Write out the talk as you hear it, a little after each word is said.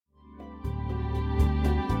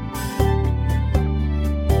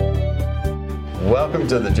Welcome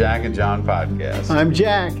to the Jack and John podcast. I'm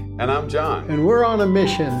Jack. And I'm John. And we're on a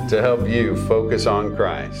mission to help you focus on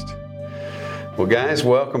Christ. Well, guys,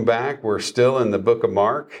 welcome back. We're still in the book of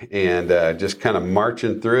Mark and just kind of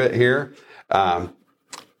marching through it here. The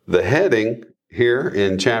heading here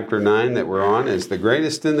in chapter 9 that we're on is the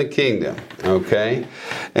greatest in the kingdom, okay?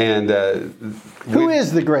 And who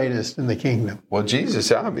is the greatest in the kingdom? Well,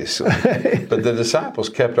 Jesus, obviously. But the disciples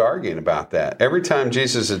kept arguing about that. Every time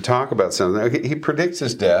Jesus would talk about something, he predicts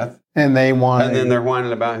his death. And they whine. And then they're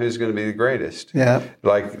whining about who's going to be the greatest. Yeah.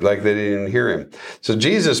 Like they didn't hear him. So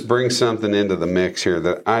Jesus brings something into the mix here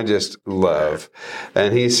that I just love.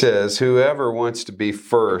 And he says, whoever wants to be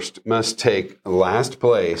first must take last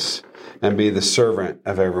place and be the servant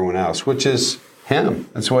of everyone else, which is him.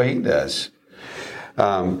 That's what he does.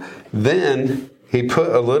 Then he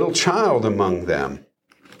put a little child among them.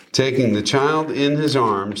 Taking the child in his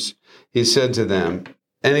arms, he said to them,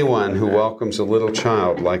 anyone who welcomes a little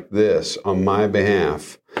child like this on my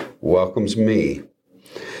behalf welcomes me.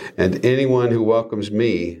 And anyone who welcomes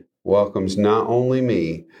me welcomes not only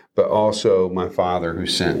me, but also my Father who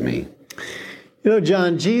sent me. You know,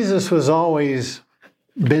 John, Jesus was always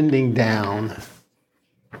bending down.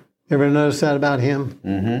 You ever notice that about him?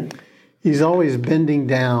 Mm-hmm. He's always bending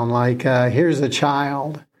down, like here's a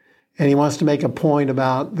child, and he wants to make a point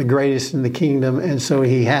about the greatest in the kingdom, and so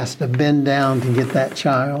he has to bend down to get that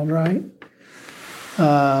child, right?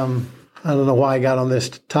 I don't know why I got on this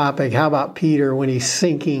topic. How about Peter when he's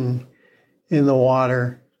sinking in the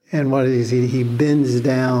water, and what is he? He bends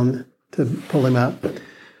down to pull him up.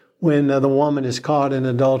 When the woman is caught in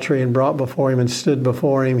adultery and brought before him and stood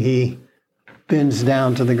before him, he bends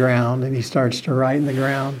down to the ground and he starts to write in the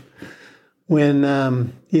ground.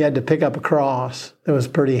 When he had to pick up a cross that was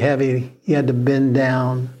pretty heavy, he had to bend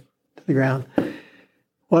down to the ground.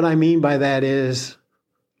 What I mean by that is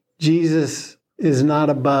Jesus is not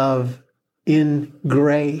above in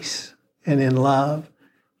grace and in love,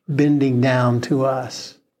 bending down to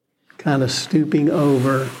us, kind of stooping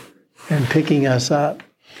over and picking us up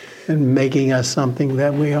and making us something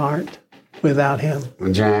that we aren't without him.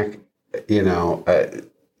 Jack, you know,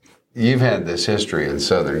 you've had this history in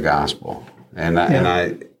Southern gospel, and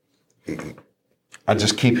I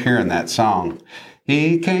just keep hearing that song.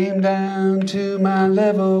 He came down to my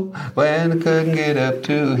level when I couldn't get up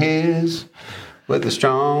to his. With a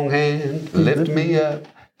strong hand, lift me up.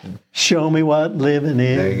 Show me what living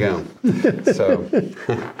is. There you go. So,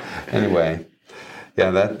 anyway,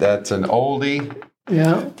 yeah, that's an oldie.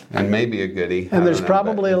 Yeah. And maybe a goodie. And there's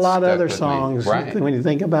probably a lot of other songs, right, when you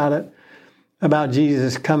think about it, about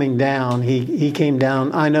Jesus coming down. He came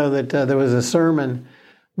down. I know that there was a sermon,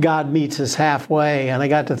 God Meets Us Halfway, and I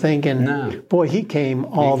got to thinking, boy, he came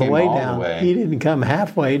all the way down. He didn't come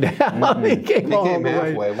halfway down. Mm-hmm. He came all the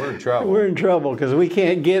halfway. way. We're in trouble. We're in trouble because we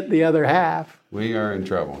can't get the other half. We are in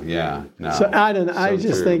trouble, yeah. No, so I was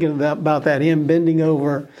just thinking about that, him bending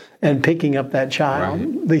over and picking up that child,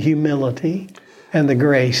 right. The humility and the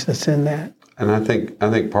grace that's in that. And I think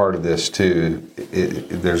part of this too,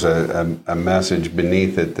 there's a message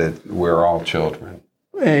beneath it that we're all children.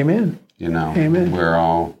 Amen. You know, Amen. We're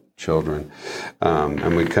all children,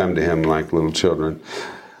 and we come to him like little children.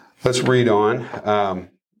 Let's read on.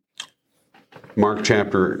 Mark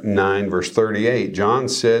chapter 9, verse 38. John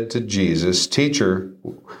said to Jesus, Teacher.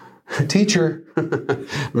 I'm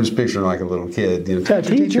just picturing like a little kid. You know,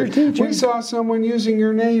 teacher. We saw someone using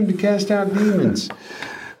your name to cast out demons.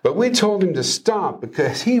 But we told him to stop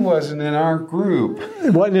because he wasn't in our group.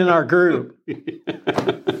 It wasn't in our group.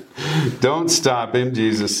 Don't stop him,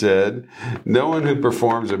 Jesus said. No one who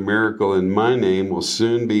performs a miracle in my name will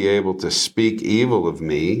soon be able to speak evil of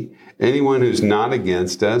me. Anyone who's not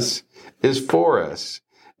against us is for us.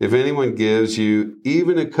 If anyone gives you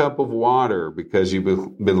even a cup of water because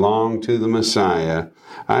you belong to the Messiah,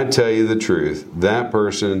 I tell you the truth, that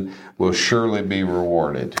person will surely be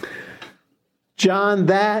rewarded. John,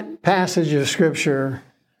 that passage of Scripture,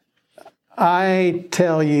 I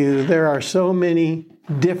tell you, there are so many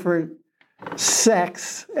different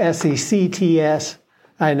sects, S-E-C-T-S,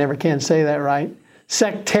 I never can say that right,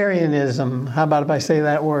 sectarianism, how about if I say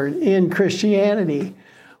that word, in Christianity,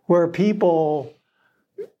 where people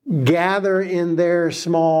gather in their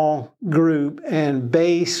small group and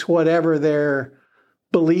base whatever their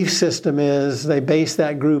belief system is, they base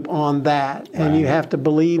that group on that. And you have to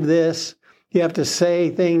believe this, you have to say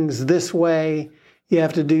things this way, you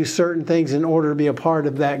have to do certain things in order to be a part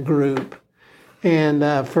of that group.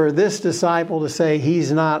 And for this disciple to say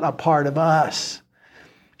he's not a part of us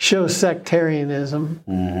shows sectarianism,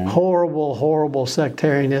 horrible, horrible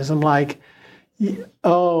sectarianism. Like,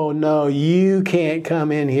 oh, no, you can't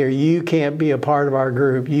come in here. You can't be a part of our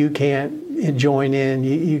group. You can't join in.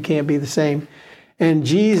 You can't be the same. And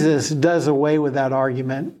Jesus does away with that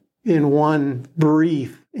argument in one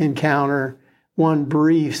brief encounter, one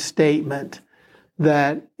brief statement,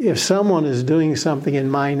 that if someone is doing something in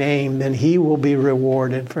my name, then he will be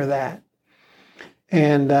rewarded for that.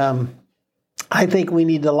 And I think we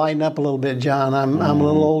need to lighten up a little bit, John. I'm a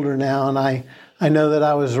little older now, and I know that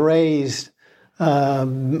I was raised,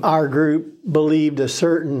 our group believed a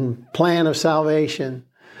certain plan of salvation.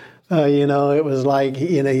 It was like,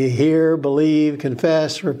 you hear, believe,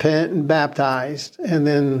 confess, repent, and baptized. And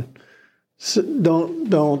then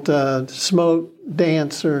don't smoke,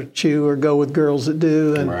 dance, or chew, or go with girls that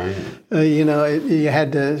do. And, right. You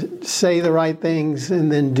had to say the right things and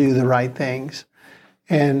then do the right things.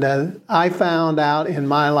 And I found out in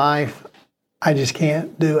my life, I just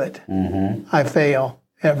can't do it. Mm-hmm. I fail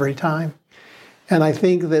every time. And I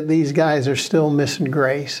think that these guys are still missing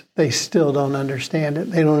grace. They still don't understand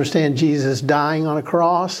it. They don't understand Jesus dying on a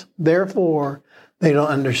cross. Therefore, they don't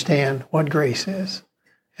understand what grace is.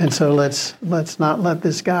 And so let's not let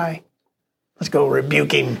this guy, let's go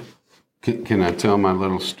rebuke him. Can I tell my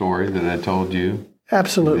little story that I told you?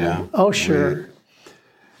 Absolutely. Yeah. Oh, sure.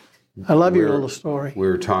 I love your little story. We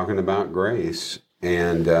were talking about grace,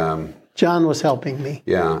 and John was helping me.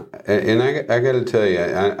 Yeah, and I got to tell you,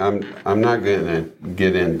 I'm not going to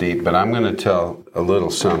get in deep, but I'm going to tell a little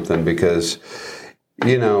something because,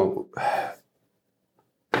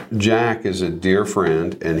 Jack is a dear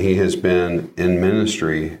friend, and he has been in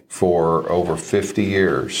ministry for over 50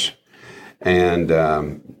 years, and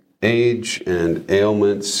age and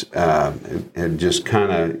ailments had just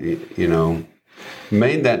kind of,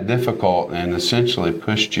 made that difficult and essentially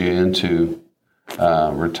pushed you into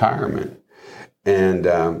retirement. And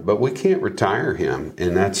but we can't retire him,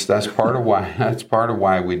 and that's part of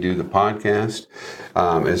why we do the podcast.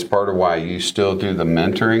 It's part of why you still do the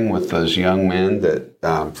mentoring with those young men that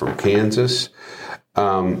from Kansas.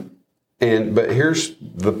 But here's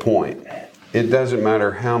the point: it doesn't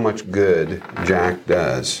matter how much good Jack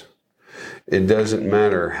does. It doesn't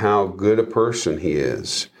matter how good a person he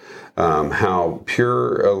is. How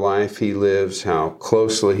pure a life he lives, how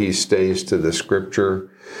closely he stays to the Scripture.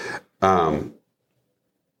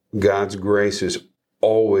 God's grace is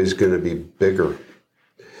always going to be bigger.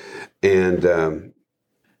 And,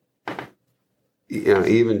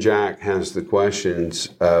 even Jack has the questions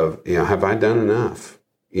of, have I done enough?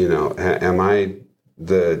 Have I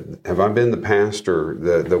been the pastor,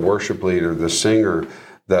 the worship leader, the singer,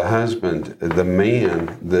 the husband, the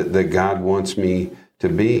man that God wants me to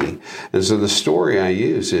be? And so the story I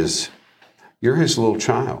use is, you're his little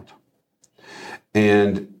child,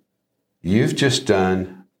 and you've just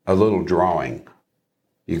done a little drawing.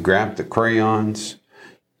 You grabbed the crayons.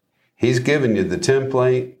 He's given you the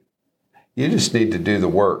template. You just need to do the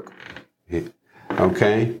work.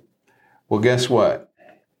 Okay? Well, guess what?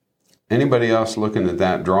 Anybody else looking at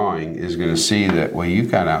that drawing is going to see that, well, you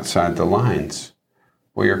got outside the lines.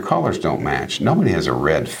 Well, your colors don't match. Nobody has a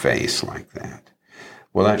red face like that.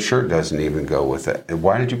 Well, that shirt doesn't even go with it.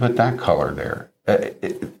 Why did you put that color there?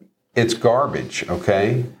 It's garbage,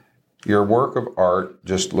 okay? Your work of art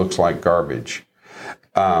just looks like garbage.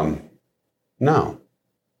 No.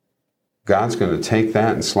 God's going to take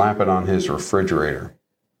that and slap it on his refrigerator.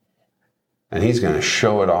 And he's going to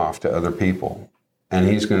show it off to other people. And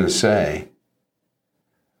he's going to say,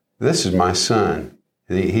 this is my son.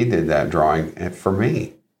 He did that drawing for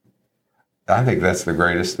me. I think that's the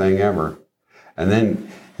greatest thing ever. And then,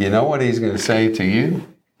 you know what he's going to say to you?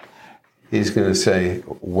 He's going to say,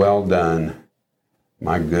 well done,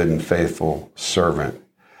 my good and faithful servant.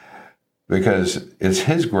 Because it's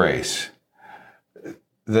his grace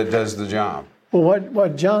that does the job. Well,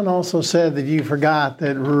 what John also said that you forgot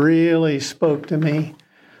that really spoke to me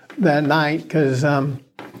that night, because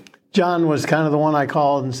John was kind of the one I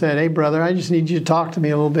called and said, hey, brother, I just need you to talk to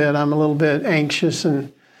me a little bit. I'm a little bit anxious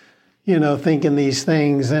and, thinking these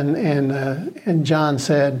things. And John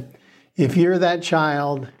said, if you're that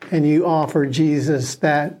child and you offer Jesus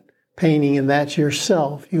that painting and that's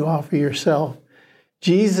yourself, you offer yourself,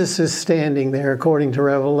 Jesus is standing there, according to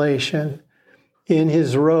Revelation, in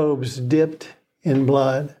his robes dipped in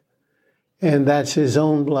blood, and that's his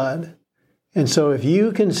own blood. And so if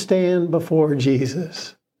you can stand before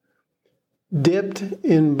Jesus, dipped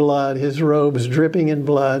in blood, his robes dripping in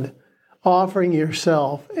blood, offering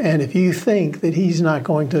yourself, and if you think that he's not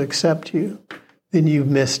going to accept you, then you've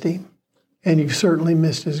missed him, and you've certainly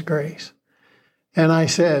missed his grace. And I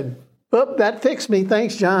said, oh, that fixed me.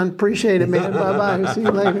 Thanks, John. Appreciate it, man. Bye-bye. See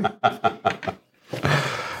you later.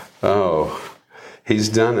 Oh, He's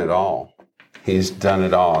done it all. He's done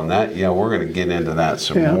it all. And that, we're going to get into that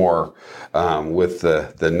some more with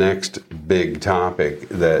the next big topic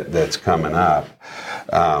that's coming up.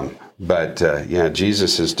 But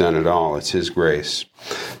Jesus has done it all. It's His grace.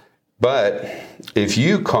 But if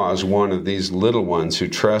you cause one of these little ones who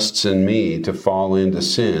trusts in me to fall into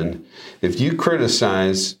sin, if you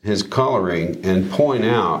criticize his coloring and point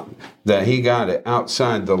out that he got it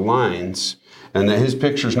outside the lines and that his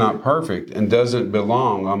picture's not perfect and doesn't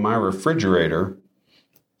belong on my refrigerator,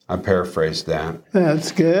 I paraphrased that.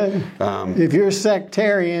 That's good. If you're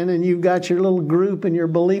sectarian and you've got your little group and your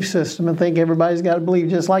belief system and think everybody's got to believe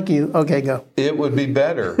just like you, okay, go. It would be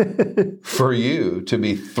better for you to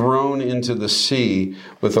be thrown into the sea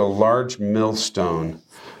with a large millstone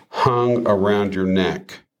hung around your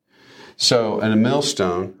neck. So, and a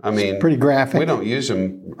millstone, pretty graphic. We don't use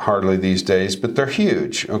them hardly these days, but they're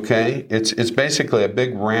huge, okay? It's basically a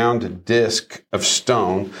big round disc of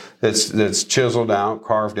stone that's chiseled out,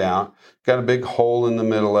 carved out, got a big hole in the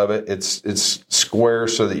middle of it. It's square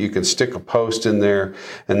so that you can stick a post in there,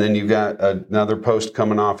 and then you've got another post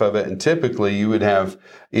coming off of it, and typically you would have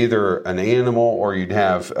either an animal or you'd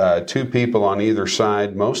have two people on either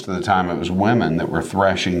side. Most of the time it was women that were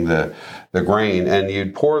threshing the grain, and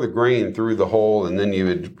you'd pour the grain through the hole, and then you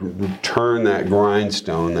would turn that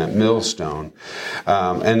grindstone, that millstone.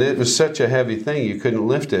 And it was such a heavy thing, you couldn't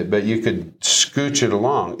lift it, but you could scooch it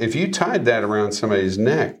along. If you tied that around somebody's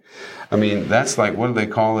neck, that's like, what do they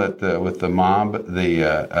call it with the mob?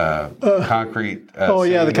 The concrete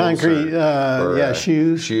the concrete,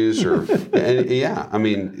 shoes. Shoes, you're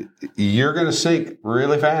going to sink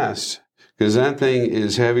really fast because that thing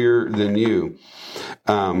is heavier than you.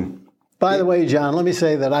 By the way, John, let me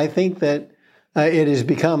say that I think that it has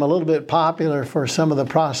become a little bit popular for some of the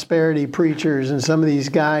prosperity preachers and some of these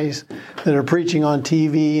guys that are preaching on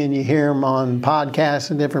TV, and you hear them on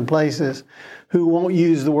podcasts in different places, who won't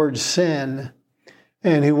use the word sin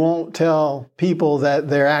and who won't tell people that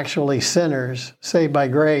they're actually sinners, saved by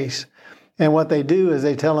grace. And what they do is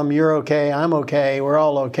they tell them, you're okay, I'm okay, we're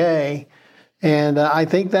all okay. And I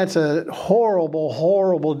think that's a horrible,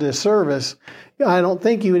 horrible disservice. I don't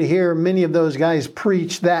think you would hear many of those guys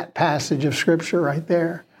preach that passage of Scripture right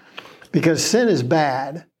there. Because sin is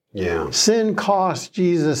bad. Yeah. Sin cost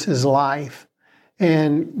Jesus his life.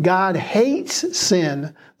 And God hates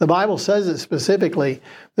sin. The Bible says it specifically.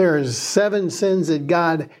 There's 7 sins that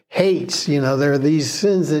God hates. There are these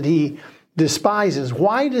sins that he despises.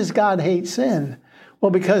 Why does God hate sin?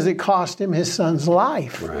 Well, because it cost him his son's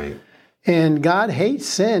life. Right. And God hates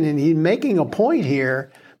sin, and he's making a point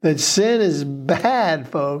here that sin is bad,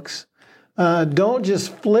 folks. Don't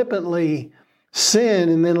just flippantly sin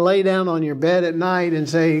and then lay down on your bed at night and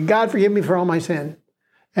say, God, forgive me for all my sin,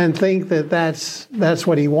 and think that that's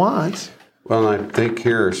what he wants. Well, I think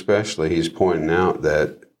here especially he's pointing out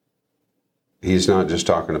that he's not just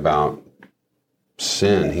talking about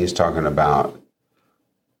sin, he's talking about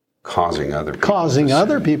causing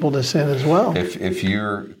other people to sin as well. If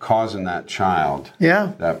you're causing that child,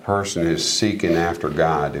 that person who's seeking after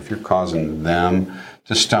God, if you're causing them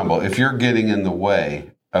to stumble, if you're getting in the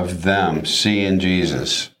way of them seeing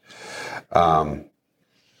Jesus,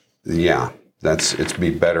 it'd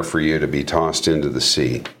be better for you to be tossed into the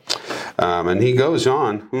sea. And he goes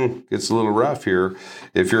on, gets a little rough here.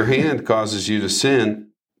 If your hand causes you to sin,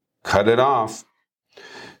 cut it off.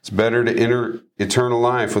 It's better to enter eternal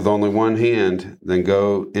life with only one hand than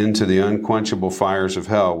go into the unquenchable fires of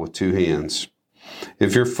hell with 2 hands.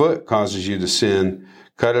 If your foot causes you to sin,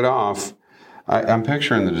 cut it off. I'm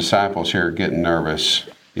picturing the disciples here getting nervous,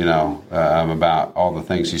 about all the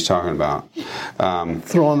things he's talking about.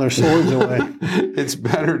 Throwing their swords away. It's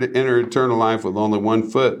better to enter eternal life with only 1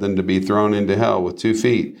 foot than to be thrown into hell with 2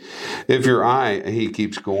 feet. If your eye, he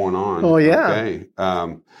keeps going on. Oh, yeah. Okay.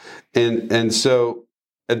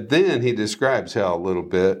 And then he describes hell a little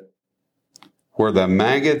bit, where the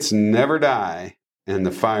maggots never die and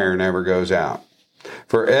the fire never goes out.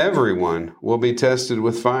 For everyone will be tested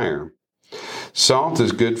with fire. Salt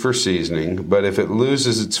is good for seasoning, but if it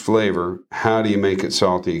loses its flavor, how do you make it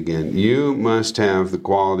salty again? You must have the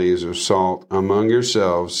qualities of salt among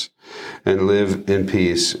yourselves and live in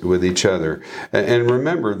peace with each other. And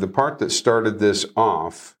remember, the part that started this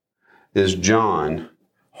off is John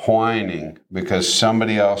whining because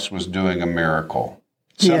somebody else was doing a miracle.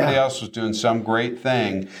 Somebody else was doing some great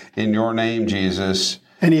thing in your name, Jesus.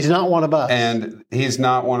 And he's not one of us. And he's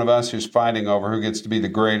not one of us who's fighting over who gets to be the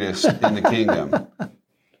greatest in the kingdom.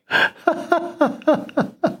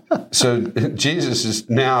 So Jesus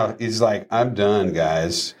he's like, I'm done,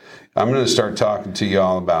 guys. I'm going to start talking to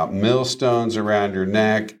y'all about millstones around your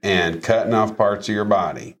neck and cutting off parts of your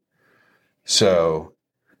body. So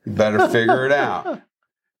you better figure it out.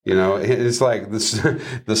 You know, it's like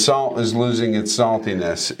the salt is losing its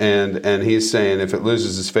saltiness, and he's saying if it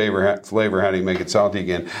loses its flavor, how do you make it salty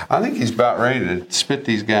again? I think he's about ready to spit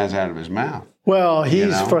these guys out of his mouth. Well,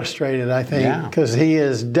 he's frustrated, I think, because he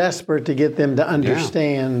is desperate to get them to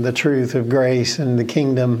understand the truth of grace and the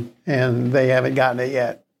kingdom, and they haven't gotten it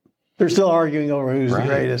yet. They're still arguing over who's the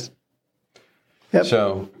greatest. Yep.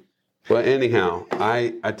 So, well, anyhow,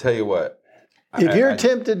 I tell you what. If you're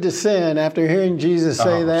tempted to sin after hearing Jesus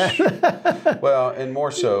say that, well, and more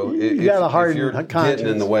so, you got a hardened if you're conscience. getting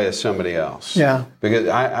in the way of somebody else. Yeah. Because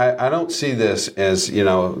I don't see this as, you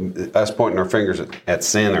know, us pointing our fingers at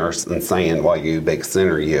sinners and saying, well, you big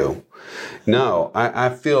sinner, you. No, I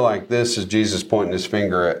feel like this is Jesus pointing his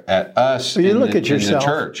finger at us in the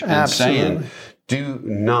church and saying, do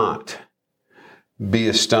not be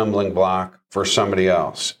a stumbling block for somebody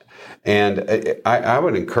else. And I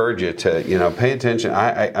would encourage you to, you know, pay attention.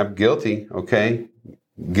 I'm guilty, okay?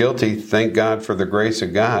 Guilty. Thank God for the grace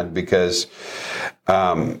of God, because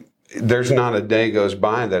there's not a day goes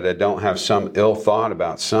by that I don't have some ill thought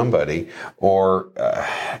about somebody. Or,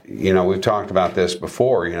 you know, we've talked about this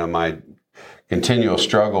before, you know, my continual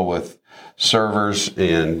struggle with servers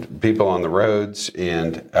and people on the roads.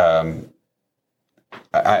 And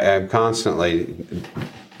I'm constantly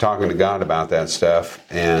talking to God about that stuff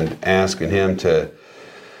and asking him to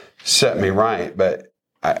set me right. But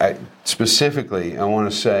I specifically, I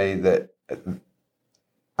want to say that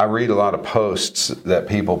I read a lot of posts that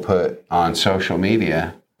people put on social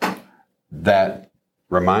media that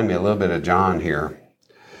remind me a little bit of John here.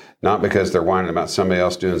 Not because they're whining about somebody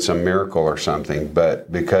else doing some miracle or something,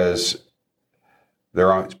 but because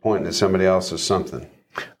they're always pointing at somebody else's something.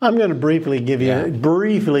 I'm going to briefly give you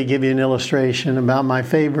an illustration about my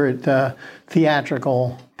favorite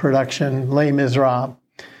theatrical production, Les Miserables.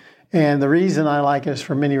 And the reason I like it is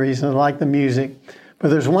for many reasons. I like the music, but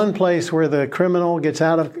there's one place where the criminal gets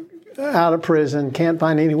out of prison, can't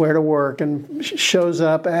find anywhere to work, and shows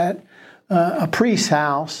up at a priest's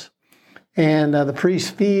house, and the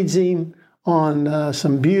priest feeds him on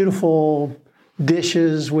some beautiful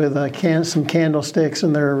dishes with some candlesticks,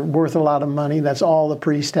 and they're worth a lot of money. That's all the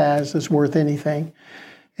priest has that's worth anything.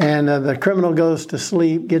 And the criminal goes to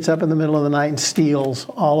sleep, gets up in the middle of the night and steals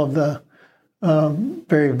all of the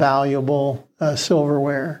very valuable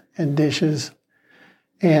silverware and dishes,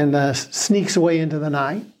 and sneaks away into the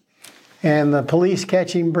night. And the police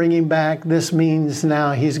catch him, bring him back. This means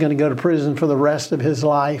now he's going to go to prison for the rest of his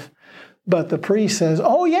life. But the priest says,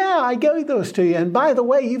 oh, yeah, I gave those to you. And by the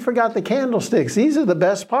way, you forgot the candlesticks. These are the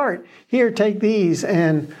best part. Here, take these.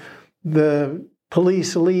 And the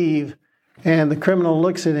police leave, and the criminal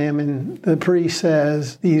looks at him, and the priest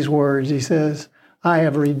says these words. He says, I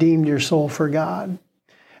have redeemed your soul for God.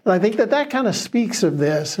 And I think that kind of speaks of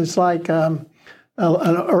this. It's like an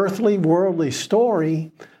earthly, worldly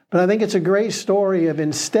story, but I think it's a great story of,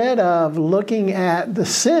 instead of looking at the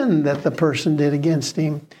sin that the person did against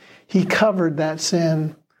him, he covered that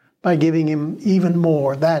sin by giving him even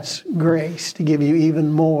more. That's grace, to give you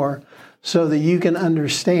even more so that you can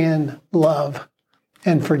understand love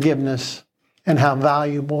and forgiveness and how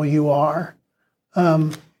valuable you are.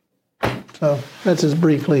 So that's as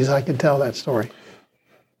briefly as I can tell that story.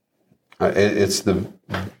 It's the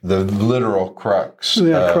literal crux.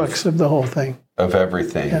 The crux of the whole thing. Of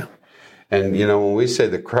everything. Yeah. And, you know, when we say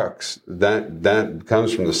the crux, that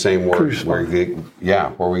comes from the same word where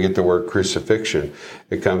we get the word crucifixion.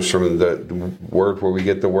 It comes from the word where we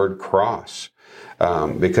get the word cross.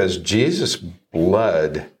 Because Jesus'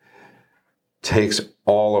 blood takes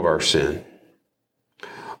all of our sin.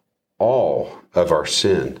 All of our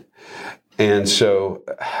sin. And so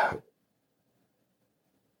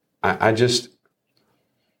I just,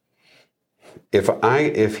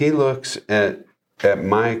 if he looks at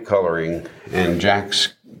my coloring and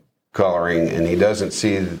Jack's coloring, and he doesn't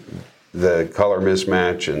see the color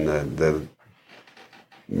mismatch and the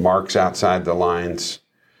marks outside the lines,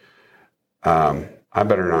 I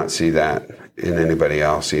better not see that in anybody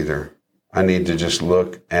else either. I need to just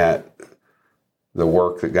look at the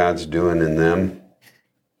work that God's doing in them,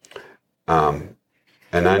 and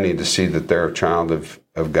I need to see that they're a child of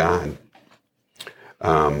God.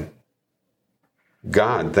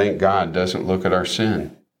 God, thank God, doesn't look at our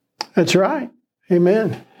sin. That's right.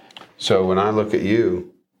 Amen. So when I look at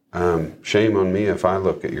you, shame on me if I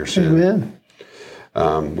look at your sin. Amen.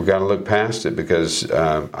 We've got to look past it, because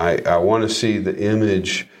I want to see the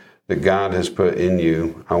image that God has put in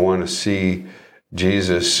you. I want to see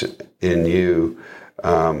Jesus in you.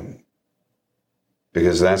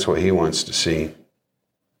 because that's what He wants to see.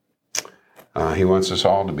 He wants us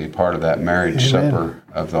all to be part of that marriage supper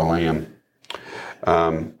of the Lamb.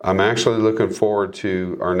 I'm actually looking forward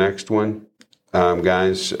to our next one.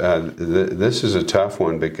 Guys, this is a tough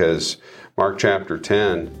one because Mark chapter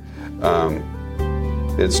 10,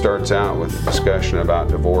 it starts out with a discussion about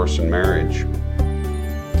divorce and marriage.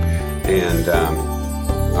 And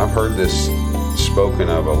I've heard this spoken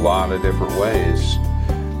of a lot of different ways.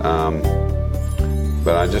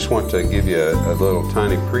 But I just want to give you a little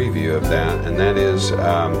tiny preview of that, and that is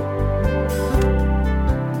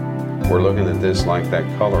we're looking at this like that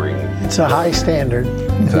coloring. It's a high standard.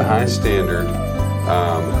 It's a high standard,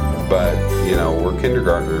 but we're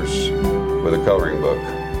kindergartners with a coloring book.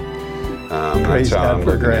 Praise that's how God I'm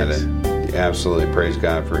for looking grace. at it. Absolutely, praise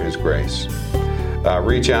God for His grace.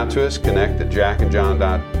 Reach out to us. Connect at jackandjohn.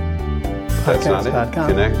 That's not it.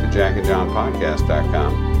 Connect at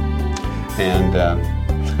jackandjohnpodcast.com. And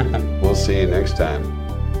we'll see you next time.